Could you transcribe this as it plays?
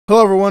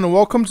Hello everyone and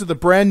welcome to the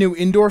brand new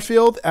indoor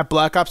field at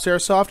Black Ops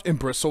Airsoft in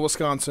Bristol,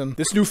 Wisconsin.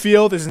 This new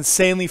field is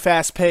insanely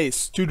fast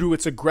paced due to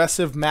its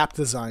aggressive map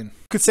design.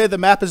 You could say the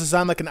map is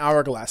designed like an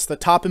hourglass. The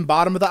top and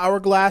bottom of the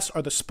hourglass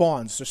are the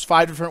spawns. There's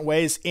 5 different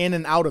ways in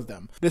and out of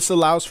them. This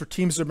allows for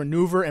teams to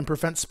maneuver and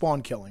prevent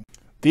spawn killing.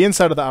 The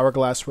inside of the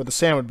hourglass, where the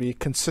sand would be,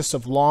 consists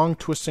of long,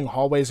 twisting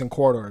hallways and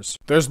corridors.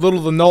 There's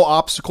little to no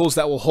obstacles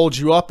that will hold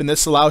you up, and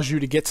this allows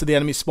you to get to the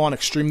enemy spawn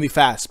extremely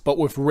fast, but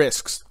with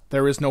risks.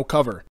 There is no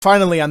cover.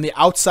 Finally, on the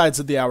outsides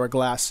of the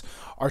hourglass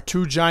are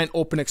 2 giant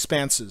open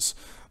expanses.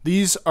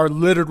 These are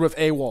littered with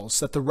AWOLs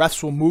that the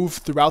refs will move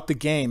throughout the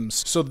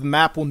games, so the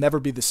map will never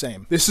be the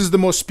same. This is the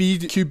most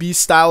speed QB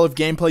style of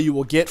gameplay you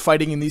will get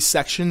fighting in these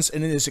sections,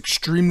 and it is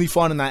extremely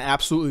fun and I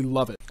absolutely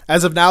love it.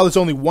 As of now, there's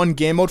only 1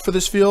 game mode for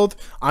this field.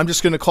 I'm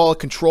just going to call it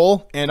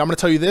Control, and I'm going to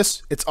tell you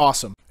this, it's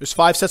awesome. There's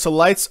 5 sets of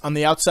lights on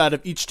the outside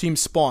of each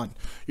team's spawn.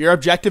 Your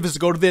objective is to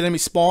go to the enemy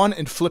spawn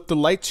and flip the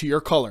light to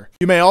your color.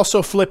 You may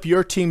also flip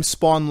your team's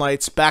spawn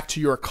lights back to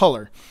your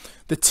color.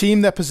 The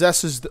team that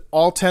possesses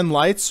all 10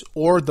 lights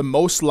or the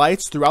most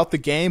lights throughout the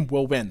game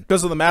will win.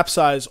 Because of the map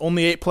size,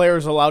 only 8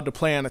 players are allowed to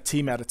play on a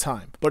team at a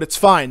time. But it's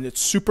fine, it's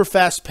super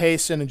fast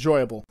paced and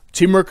enjoyable.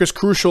 Teamwork is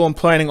crucial in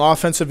planning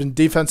offensive and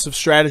defensive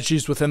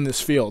strategies within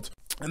this field.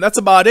 And that's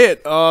about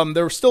it.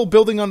 They're still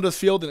building onto the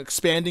field and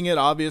expanding it,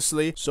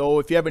 obviously. So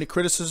if you have any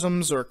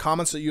criticisms or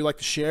comments that you'd like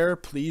to share,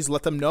 please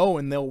let them know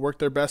and they'll work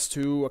their best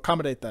to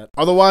accommodate that.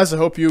 Otherwise, I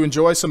hope you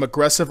enjoy some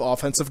aggressive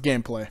offensive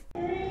gameplay.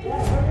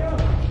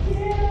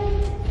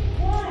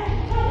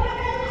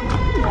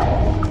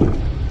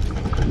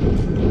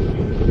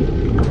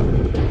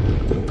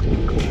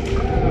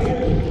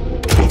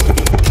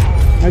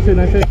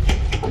 Nice hit.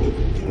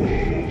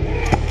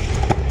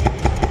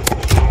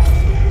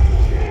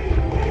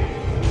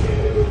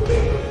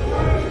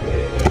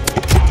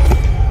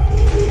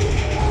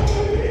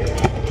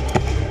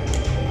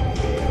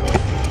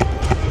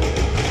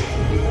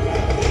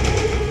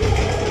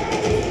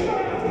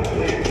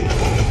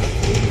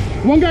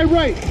 One guy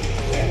right.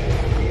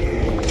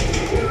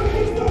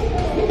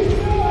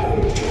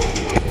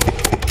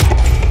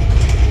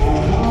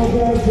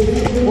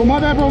 Oh, my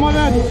bad, bro, my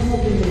bad.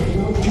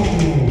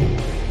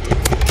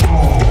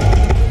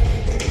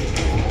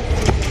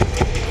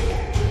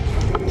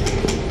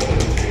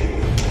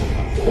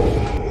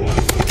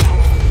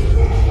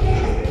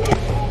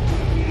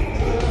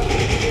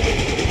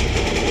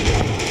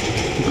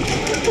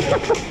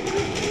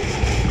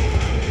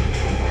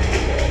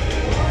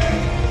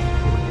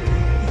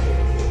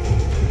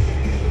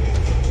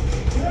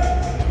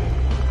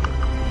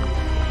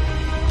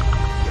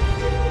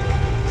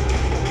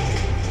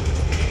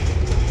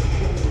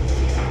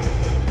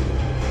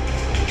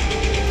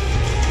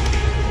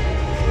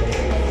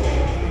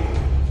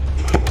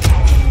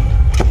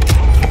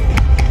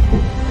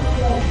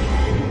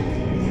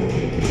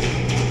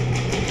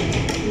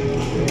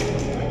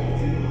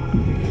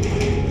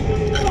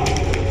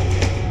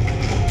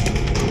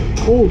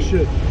 Oh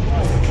shit.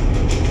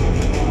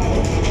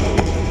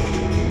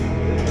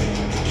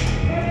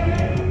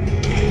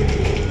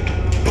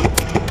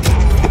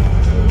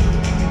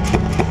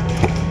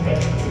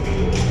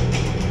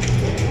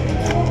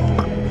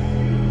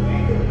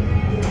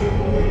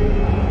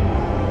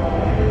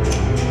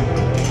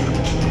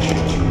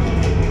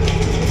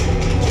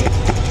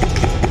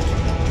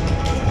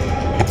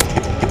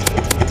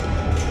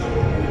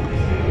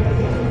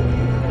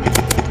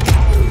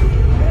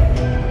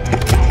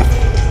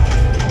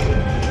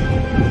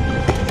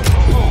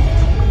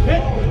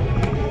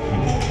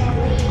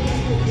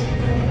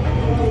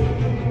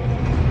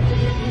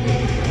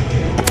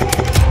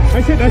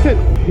 That's it.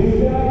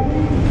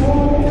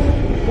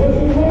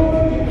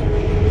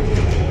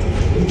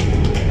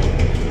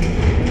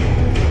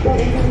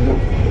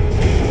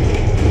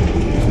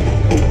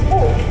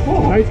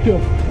 Nice kill.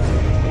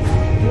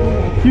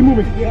 Keep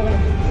moving.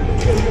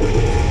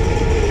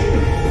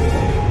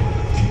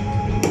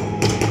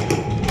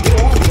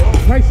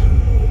 Nice.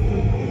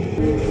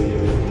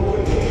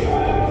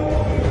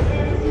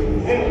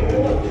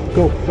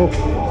 Go.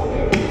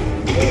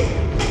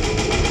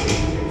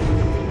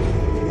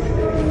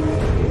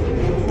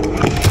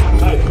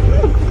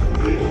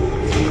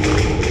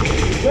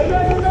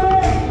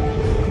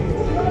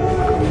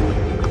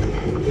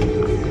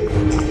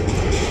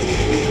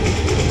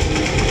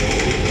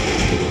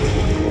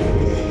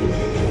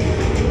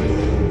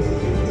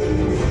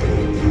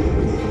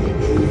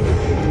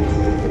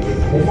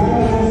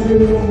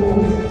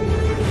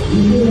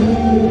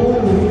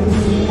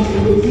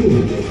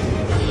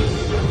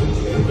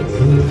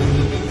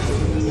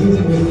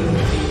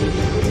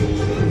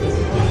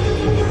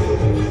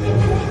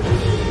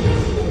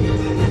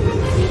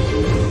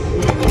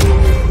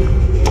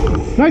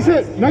 Nice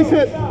hit, nice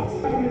hit.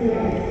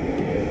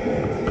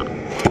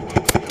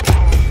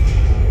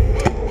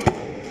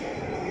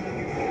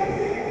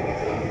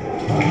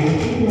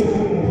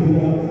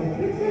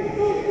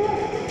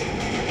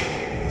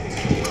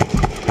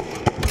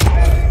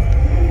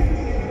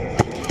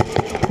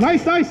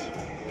 Nice, nice.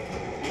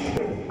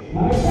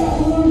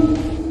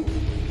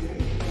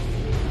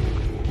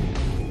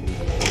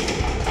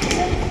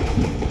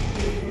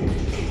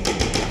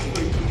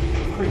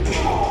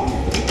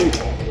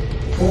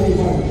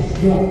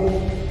 You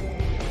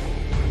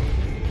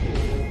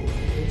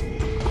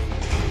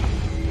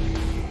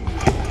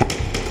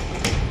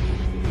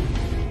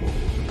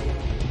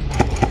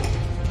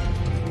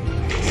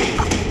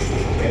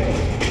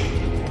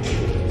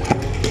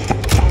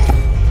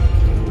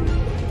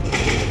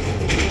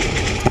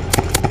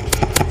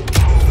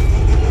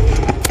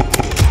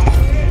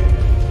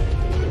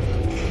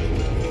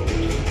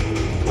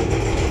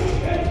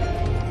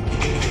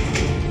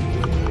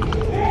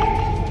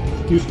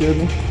scared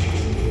me.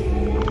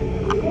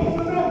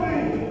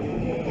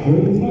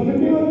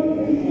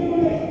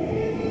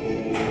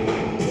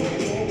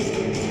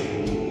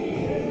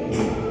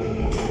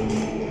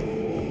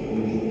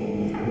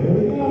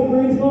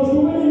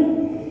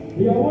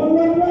 You got one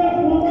right left,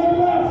 one right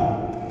left.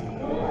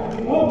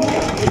 Oh,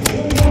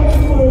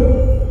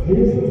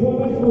 here's the one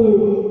back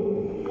blue.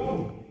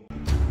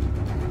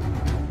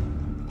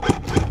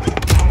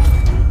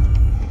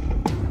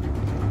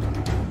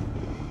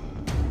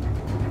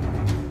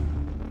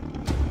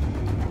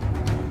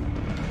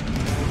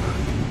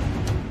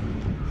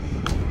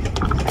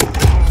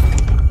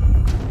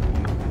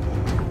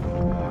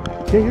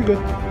 Okay, you're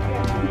good.